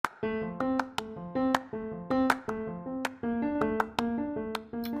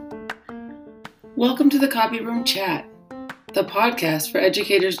Welcome to the Copy Room Chat, the podcast for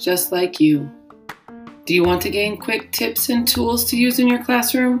educators just like you. Do you want to gain quick tips and tools to use in your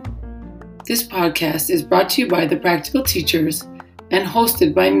classroom? This podcast is brought to you by The Practical Teachers and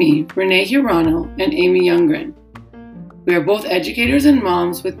hosted by me, Renee Hirano, and Amy Youngren. We are both educators and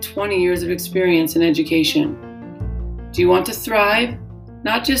moms with 20 years of experience in education. Do you want to thrive,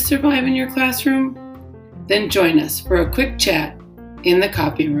 not just survive in your classroom? Then join us for a quick chat in the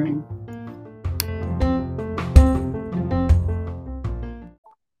Copy Room.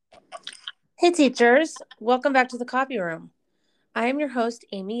 Hey teachers, welcome back to the Copy Room. I am your host,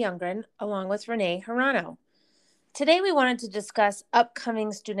 Amy Youngren, along with Renee Hirano. Today we wanted to discuss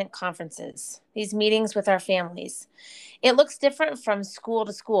upcoming student conferences, these meetings with our families. It looks different from school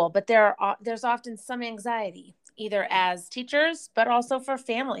to school, but there's often some anxiety, either as teachers, but also for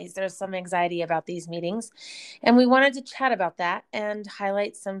families. There's some anxiety about these meetings, and we wanted to chat about that and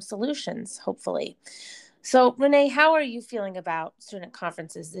highlight some solutions, hopefully. So Renee, how are you feeling about student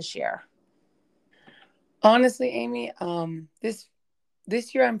conferences this year? Honestly, Amy, this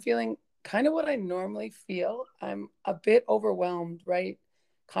year I'm feeling kind of what I normally feel. I'm a bit overwhelmed, right?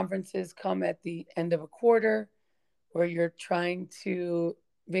 Conferences come at the end of a quarter where you're trying to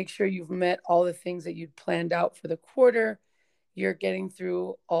make sure you've met all the things that you'd planned out for the quarter. You're getting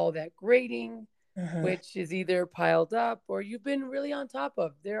through all that grading, which is either piled up or you've been really on top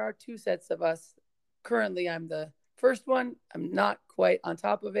of. There are two sets of us. Currently, I'm the first one. I'm not quite on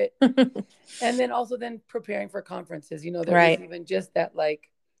top of it. And then also then preparing for conferences, there is even just that,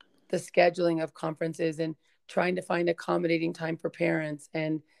 like the scheduling of conferences and trying to find accommodating time for parents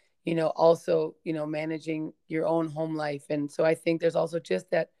and, also, managing your own home life. And so I think there's also just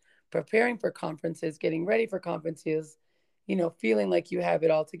that preparing for conferences, getting ready for conferences, feeling like you have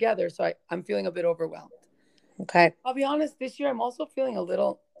it all together. So I'm feeling a bit overwhelmed. Okay. I'll be honest, this year I'm also feeling a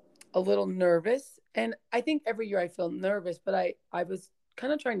little nervous. And I think every year I feel nervous, but I was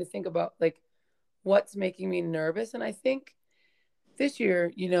kind of trying to think about like what's making me nervous. And I think this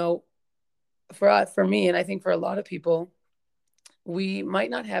year, for me, and I think for a lot of people, we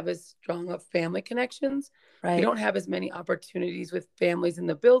might not have as strong of family connections. Right. We don't have as many opportunities with families in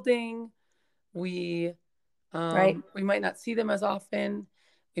the building. We might not see them as often.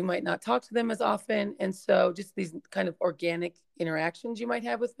 We might not talk to them as often. And so just these kind of organic interactions you might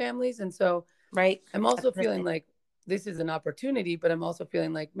have with families. And so I'm also feeling like this is an opportunity, but I'm also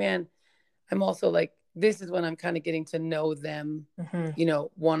feeling like, man, I'm also like, this is when I'm kind of getting to know them,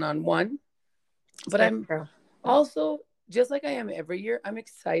 one-on-one. But I'm also, just like I am every year, I'm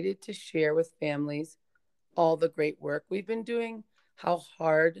excited to share with families all the great work we've been doing, how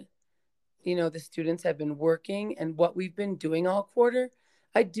hard, the students have been working and what we've been doing all quarter.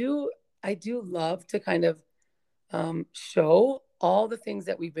 I do love to kind of show all the things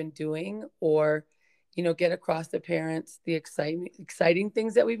that we've been doing or, get across to parents the exciting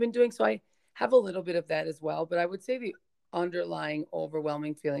things that we've been doing. So I have a little bit of that as well. But I would say the underlying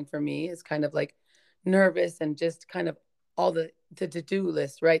overwhelming feeling for me is kind of like nervous and just kind of all the to-do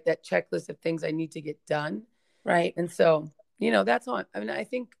list, right? That checklist of things I need to get done. Right. And so, that's all. I mean, I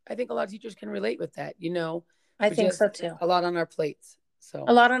think a lot of teachers can relate with that, I think so too. A lot on our plates. So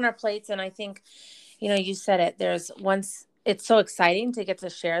a lot on our plates. And I think, you said it, it's so exciting to get to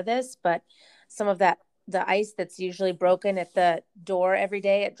share this, but some of the ice that's usually broken at the door every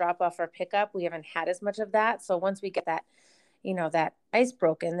day at drop off or pickup, we haven't had as much of that. So once we get that, that ice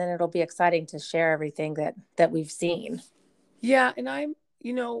broken, then it'll be exciting to share everything that we've seen. Yeah. And I'm,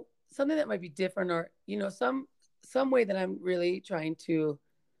 something that might be different or, some way that I'm really trying to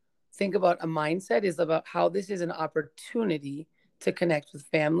think about a mindset is about how this is an opportunity to connect with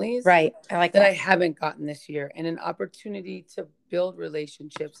families. Right. I like that I haven't gotten this year, and an opportunity to build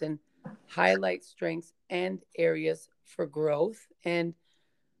relationships and highlight strengths and areas for growth and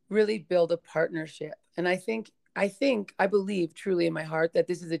really build a partnership. And I believe truly in my heart that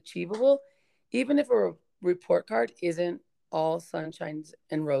this is achievable, even if a report card isn't all sunshines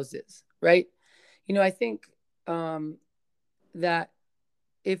and roses, right? I think that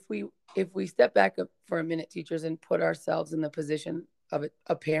if we step back for a minute, teachers, and put ourselves in the position of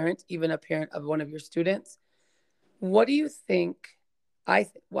a parent, even a parent of one of your students, what do you think?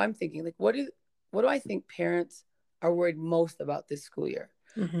 I'm thinking like, what do I think parents are worried most about this school year?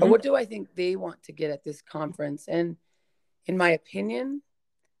 Or what do I think they want to get at this conference? And in my opinion,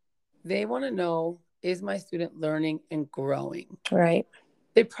 they want to know, is my student learning and growing? Right.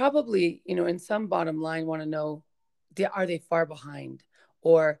 They probably, in some bottom line want to know, are they far behind?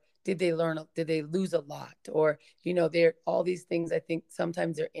 Or did they learn, did they lose a lot? Or, they're all these things I think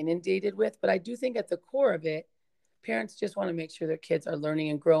sometimes they're inundated with. But I do think at the core of it, parents just want to make sure their kids are learning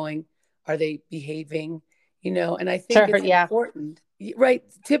and growing. Are they behaving? And I think Sure, it's yeah. important, right?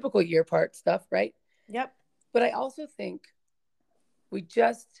 Typical year part stuff, right? Yep. But I also think we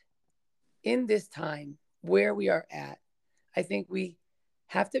just, in this time where we are at, I think we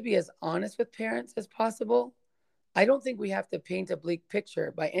have to be as honest with parents as possible. I don't think we have to paint a bleak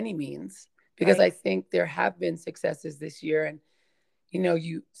picture by any means, because Right. I think there have been successes this year, and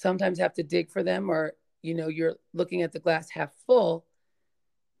you sometimes have to dig for them, or you're looking at the glass half full.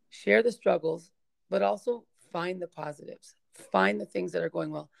 Share the struggles, but also find the positives, find the things that are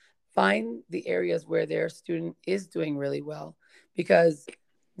going well, find the areas where their student is doing really well, because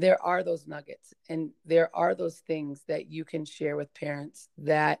there are those nuggets and there are those things that you can share with parents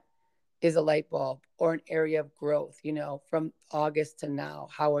that is a light bulb or an area of growth, from August to now.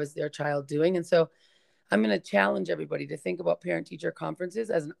 How is their child doing? And so I'm going to challenge everybody to think about parent teacher conferences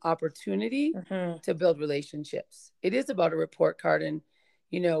as an opportunity to build relationships. It is about a report card. And,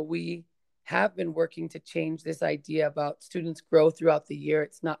 we have been working to change this idea about students grow throughout the year.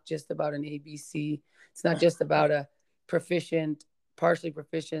 It's not just about an ABC. It's not just about a proficient, partially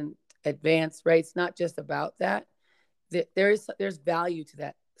proficient, advanced, right? It's not just about that. There's value to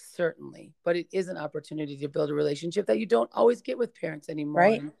that, certainly, but it is an opportunity to build a relationship that you don't always get with parents anymore.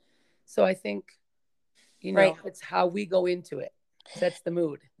 Right. And so I think, Right. it's how we go into it sets the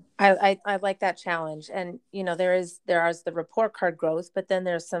mood. I like that challenge. And, there is the report card growth, but then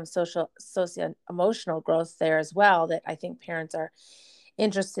there's some socio emotional growth there as well that I think parents are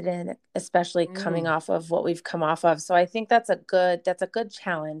interested in, especially coming off of what we've come off of. So I think that's a good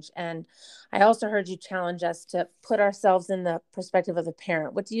challenge. And I also heard you challenge us to put ourselves in the perspective of the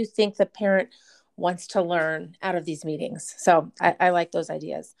parent. What do you think the parent wants to learn out of these meetings? So I like those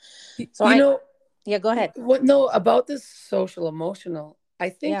ideas. So yeah, go ahead. No, about this social emotional, I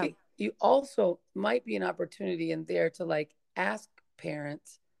think Yeah. you also might be an opportunity in there to ask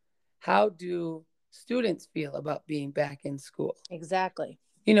parents, how do students feel about being back in school? Exactly.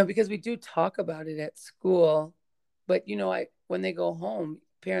 Because we do talk about it at school, but when they go home,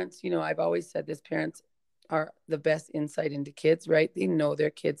 parents, I've always said this, parents are the best insight into kids, right? They know their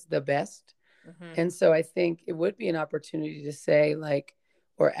kids the best. And so I think it would be an opportunity to say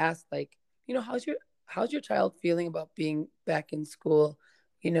or ask how's your child feeling about being back in school,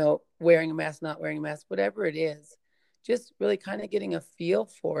 wearing a mask, not wearing a mask, whatever it is, just really kind of getting a feel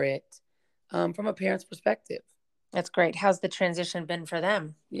for it from a parent's perspective. That's great. How's the transition been for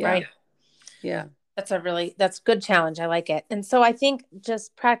them? Yeah. Right. Yeah. That's a good challenge. I like it. And so I think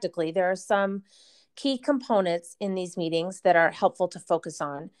just practically, there are some key components in these meetings that are helpful to focus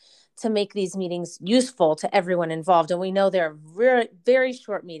on to make these meetings useful to everyone involved. And we know they're very, very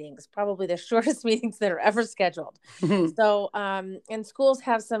short meetings, probably the shortest meetings that are ever scheduled. So, and schools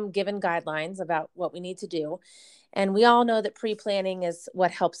have some given guidelines about what we need to do. And we all know that pre-planning is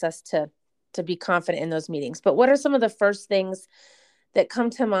what helps us to be confident in those meetings. But what are some of the first things that come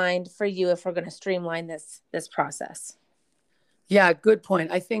to mind for you if we're going to streamline this process? Yeah, good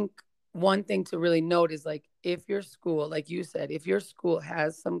point. I think one thing to really note is if your school, like you said, if your school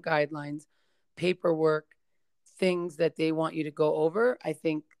has some guidelines, paperwork, things that they want you to go over, I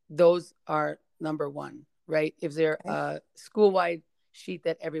think those are number one, right? Is there a school-wide sheet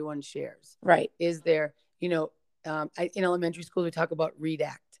that everyone shares? Right. Is there, in elementary schools, we talk about READ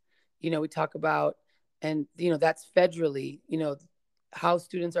Act, we talk about, and, that's federally, how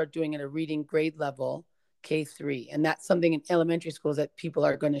students are doing at a reading grade level, K3. And that's something in elementary schools that people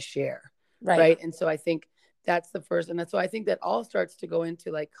are going to share. Right. And so I think that's the first. And that's so I think that all starts to go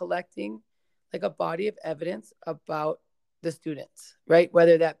into collecting a body of evidence about the students, right?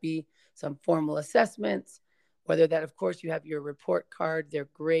 Whether that be some formal assessments, whether that, of course, you have your report card, their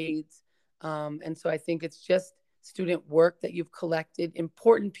grades. And so I think it's just student work that you've collected,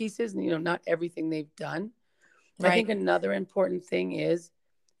 important pieces, and, not everything they've done. Right. I think another important thing is,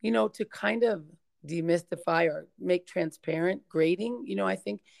 to kind of demystify or make transparent grading. I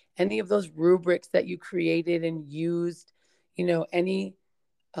think any of those rubrics that you created and used, any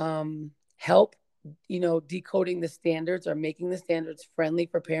help, decoding the standards or making the standards friendly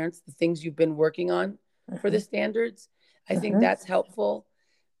for parents, the things you've been working on for the standards, I think that's helpful.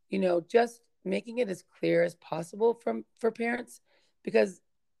 Just making it as clear as possible for parents, because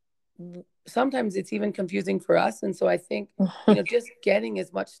sometimes it's even confusing for us. And so I think, just getting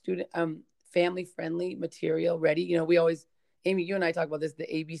as much student, family friendly material ready. We always, Amy, you and I talk about this, the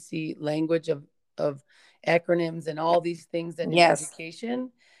ABC language of acronyms and all these things that in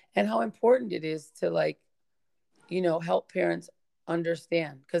education, and how important it is to help parents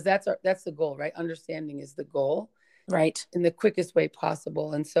understand, because that's the goal, right? Understanding is the goal, right, in the quickest way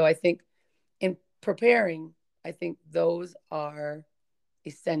possible. And so I think in preparing, I think those are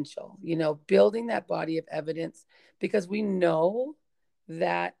essential, building that body of evidence, because we know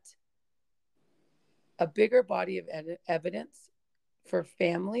that a bigger body of evidence for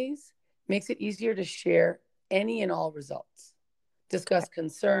families makes it easier to share any and all results, discuss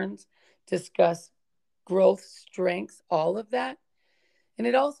concerns, discuss growth, strengths, all of that. And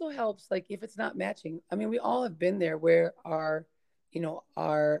it also helps, like, if it's not matching. I mean, we all have been there where our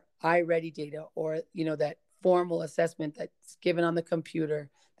iReady data, or, that formal assessment that's given on the computer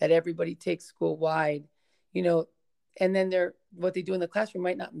that everybody takes school wide, and then what they do in the classroom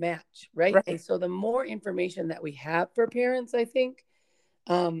might not match, right? right, And so the more information that we have for parents, I think,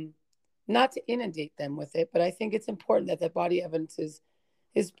 not to inundate them with it, but I think it's important that that body evidence is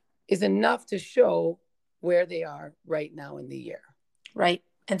enough to show where they are right now in the year. right.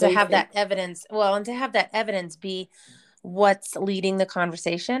 And to have that evidence, and to have that evidence be what's leading the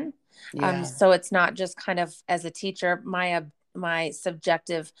conversation. Yeah. So it's not just kind of, as a teacher, my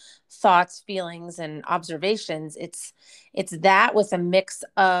subjective thoughts, feelings, and observations. It's that with a mix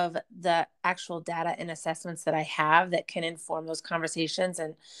of the actual data and assessments that I have that can inform those conversations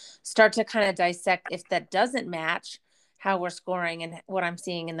and start to kind of dissect if that doesn't match how we're scoring and what I'm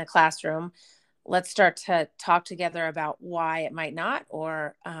seeing in the classroom. Let's start to talk together about why it might not,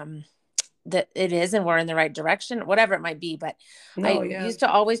 or that it is, and we're in the right direction, whatever it might be. But I used to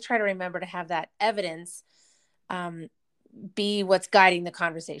always try to remember to have that evidence be what's guiding the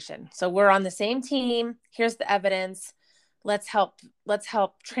conversation. So we're on the same team. Here's the evidence. Let's help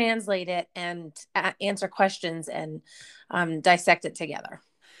translate it and answer questions and dissect it together.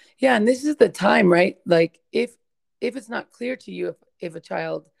 Yeah. And this is the time, right? Like, if it's not clear to you if a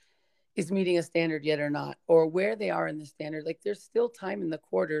child is meeting a standard yet or not, or where they are in the standard, like, there's still time in the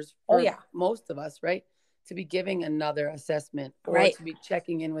quarters for most of us, right, to be giving another assessment, or to be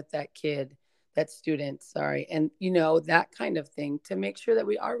checking in with that kid, that student, and that kind of thing, to make sure that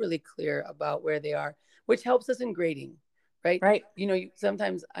we are really clear about where they are, which helps us in grading, right.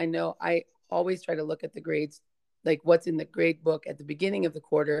 Sometimes, I know I always try to look at the grades, like what's in the grade book at the beginning of the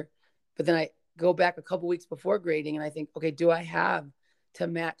quarter, but then I go back a couple weeks before grading and I think, okay, do I have to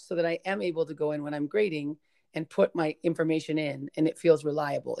match, so that I am able to go in when I'm grading and put my information in, and it feels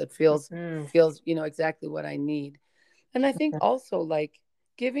reliable. It feels exactly what I need. And I think also, like,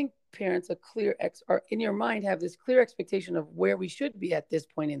 giving parents a clear or in your mind have this clear expectation of where we should be at this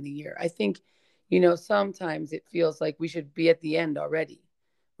point in the year. I think, sometimes it feels like we should be at the end already,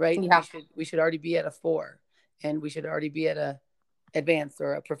 right? Yeah. We should already be at a 4, and we should already be at a advanced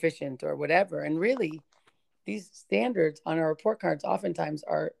or a proficient or whatever. And really, these standards on our report cards oftentimes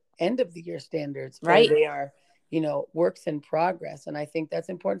are end of the year standards, right? They are, works in progress. And I think that's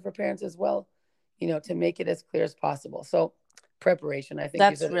important for parents as well, to make it as clear as possible. So preparation, I think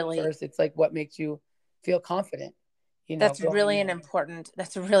that's really first. It's like, what makes you feel confident? That's really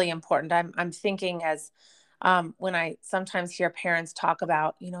important. I'm thinking as when I sometimes hear parents talk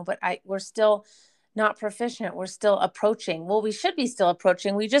about, but we're still not proficient. We're still approaching. Well, we should be still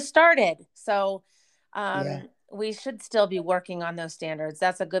approaching. We just started. So we should still be working on those standards.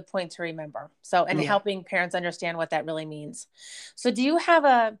 That's a good point to remember. So, and helping parents understand what that really means. So do you have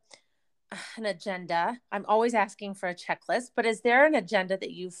an agenda? I'm always asking for a checklist, but is there an agenda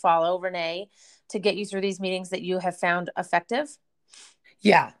that you follow, Renee, to get you through these meetings that you have found effective?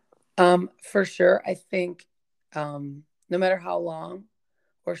 Yeah, for sure. I think no matter how long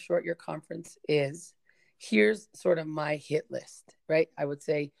or short your conference is, here's sort of my hit list, right? I would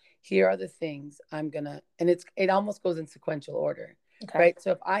say, here are the things I'm gonna, and it almost goes in sequential order, right? So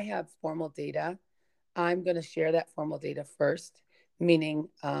if I have formal data, I'm gonna share that formal data first, meaning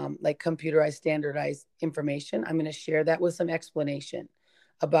like computerized, standardized information. I'm gonna share that with some explanation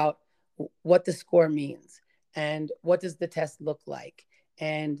about what the score means and what does the test look like.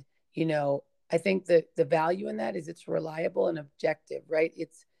 And, I think that the value in that is it's reliable and objective, right?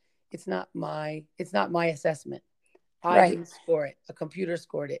 It's not my assessment. I didn't score it. A computer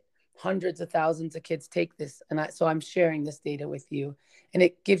scored it. Hundreds of thousands of kids take this. And so I'm sharing this data with you. And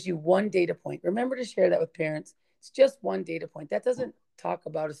it gives you one data point. Remember to share that with parents. It's just one data point. That doesn't talk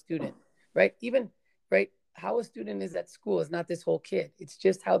about a student, right? How a student is at school is not this whole kid. It's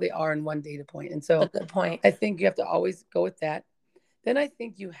just how they are in one data point. And so good point. I think you have to always go with that. Then I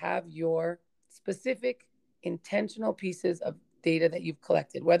think you have your specific intentional pieces of data that you've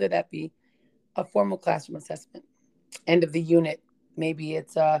collected, whether that be a formal classroom assessment, end of the unit. Maybe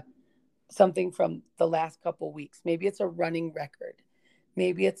it's something from the last couple of weeks. Maybe it's a running record.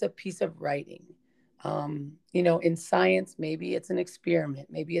 Maybe it's a piece of writing. In science, maybe it's an experiment,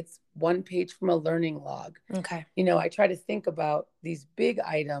 maybe it's one page from a learning log. Okay. I try to think about these big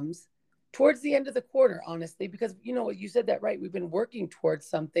items towards the end of the quarter, honestly, because you said that right. We've been working towards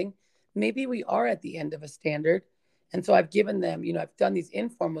something. Maybe we are at the end of a standard. And so I've given them, I've done these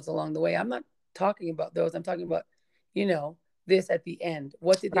informals along the way. I'm not talking about those. I'm talking about, this at the end.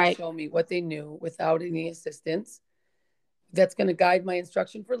 What did they show me? What they knew without any assistance? That's going to guide my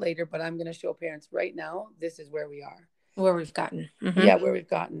instruction for later, but I'm going to show parents right now, this is where we are. Where we've gotten. Mm-hmm. Yeah, where we've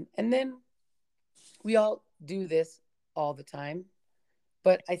gotten. And then we all do this all the time.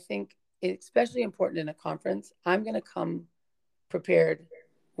 But I think it's especially important in a conference. I'm going to come prepared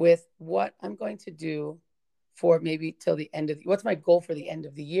with what I'm going to do for maybe till the end of what's my goal for the end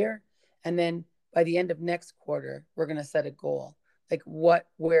of the year. And then by the end of next quarter, we're going to set a goal. Like where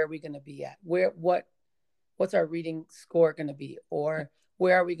are we going to be at? What's our reading score going to be? Or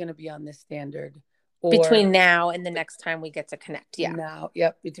where are we going to be on this standard? Or between now and the next time we get to connect. Yeah.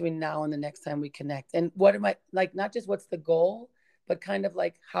 Between now and the next time we connect. And what am I like, not just what's the goal, but kind of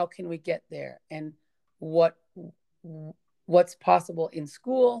like, how can we get there? And what's possible in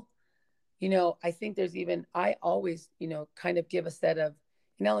school? I think there's even, I always, kind of give a set of,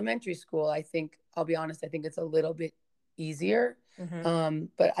 in elementary school, I think, I'll be honest, I think it's a little bit easier. Mm-hmm.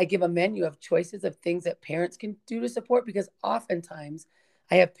 But I give a menu of choices of things that parents can do to support, because oftentimes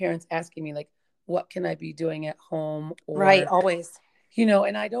I have parents asking me like, what can I be doing at home? Or, right. Always.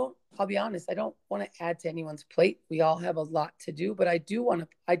 And I'll be honest, I don't want to add to anyone's plate. We all have a lot to do, but I do want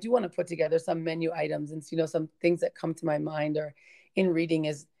to put together some menu items and, some things that come to my mind or in reading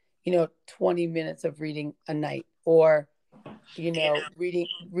is, 20 minutes of reading a night, or,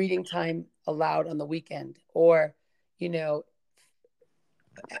 reading time aloud on the weekend, or,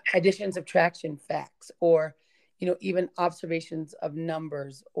 addition, subtraction facts, or, even observations of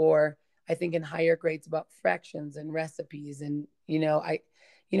numbers, or I think in higher grades about fractions and recipes. And,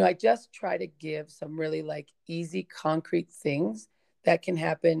 I just try to give some really like easy, concrete things that can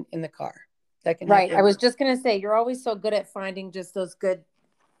happen in the car. That can happen. I was just going to say, you're always so good at finding just those good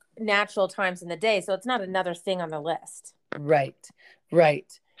natural times in the day. So it's not another thing on the list. Right.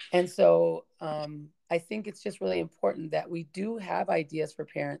 And so I think it's just really important that we do have ideas for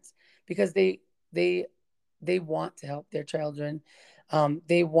parents, because they want to help their children.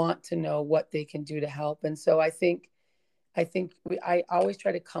 They want to know what they can do to help. And so I think I always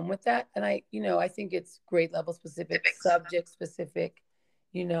try to come with that. And I think it's grade level specific, subject specific,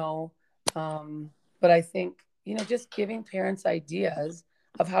 but I think, just giving parents ideas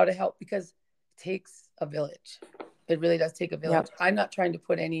of how to help, because it takes a village. It really does take a village. Yep. I'm not trying to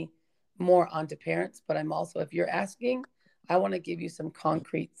put any more onto parents, but I'm also, if you're asking, I want to give you some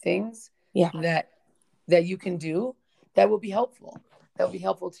concrete things that you can do that will be helpful. That will be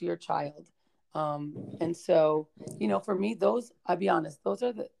helpful to your child. And so, for me, those, I'll be honest, those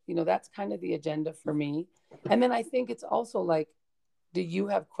are the, that's kind of the agenda for me. And then I think it's also like, do you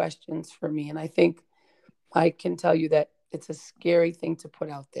have questions for me? And I think I can tell you that it's a scary thing to put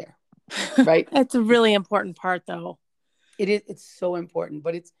out there, right? It's a really important part, though. It is. It's so important,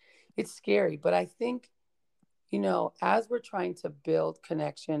 but it's scary. But I think, as we're trying to build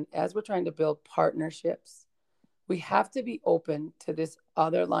connection, as we're trying to build partnerships, we have to be open to this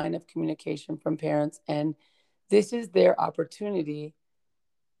other line of communication from parents. And this is their opportunity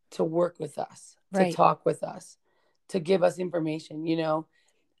to work with us, to talk with us, to give us information.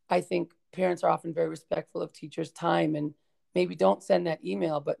 I think parents are often very respectful of teachers' time, and maybe don't send that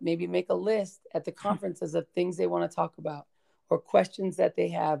email, but maybe make a list at the conferences of things they want to talk about, or questions that they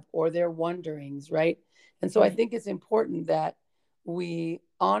have, or their wonderings, right? And so I think it's important that we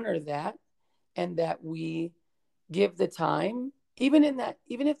honor that, and that we give the time, even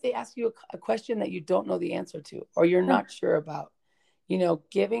if they ask you a question that you don't know the answer to, or you're not sure about,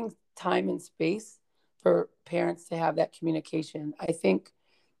 giving time and space for parents to have that communication.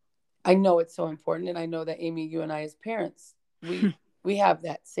 I know it's so important. And I know that, Amy, you and I as parents, we have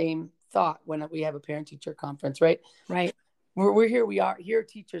that same thought when we have a parent teacher conference, right? Right. We're here. We are here.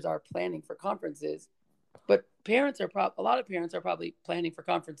 Teachers are planning for conferences, but parents are a lot of parents are probably planning for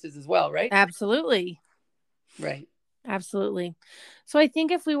conferences as well, right? Absolutely. Right. Absolutely. So I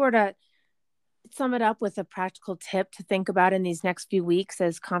think if we were to sum it up with a practical tip to think about in these next few weeks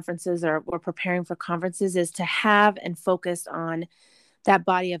as conferences, or we're preparing for conferences, is to have and focus on that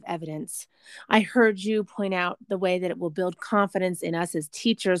body of evidence. I heard you point out the way that it will build confidence in us as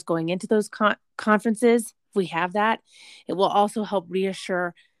teachers going into those conferences. If we have that, it will also help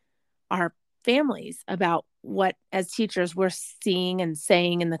reassure our families about what, as teachers, we're seeing and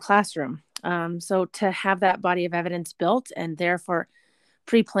saying in the classroom. So to have that body of evidence built and therefore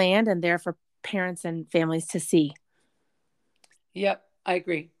pre-planned and therefore parents and families to see. Yep, I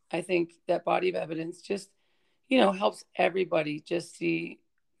agree. I think that body of evidence just, helps everybody just see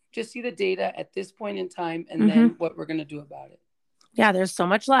the data at this point in time and then what we're going to do about it. Yeah, there's so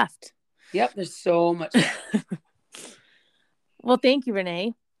much left. Yep, there's so much left. Well, thank you,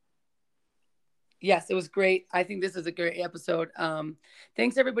 Renee. Yes, it was great. I think this is a great episode.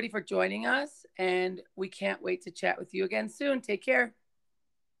 Thanks everybody for joining us, and we can't wait to chat with you again soon. Take care.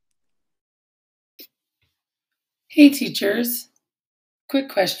 Hey teachers, quick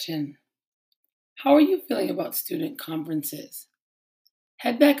question. How are you feeling about student conferences?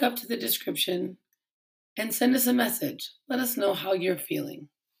 Head back up to the description and send us a message. Let us know how you're feeling.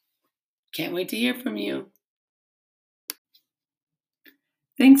 Can't wait to hear from you.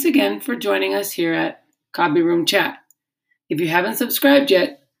 Thanks again for joining us here at Copy Room Chat. If you haven't subscribed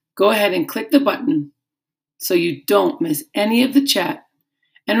yet, go ahead and click the button so you don't miss any of the chat.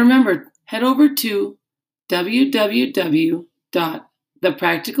 And remember, head over to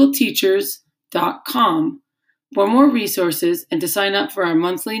www.thepracticalteachers.com for more resources and to sign up for our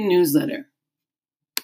monthly newsletter.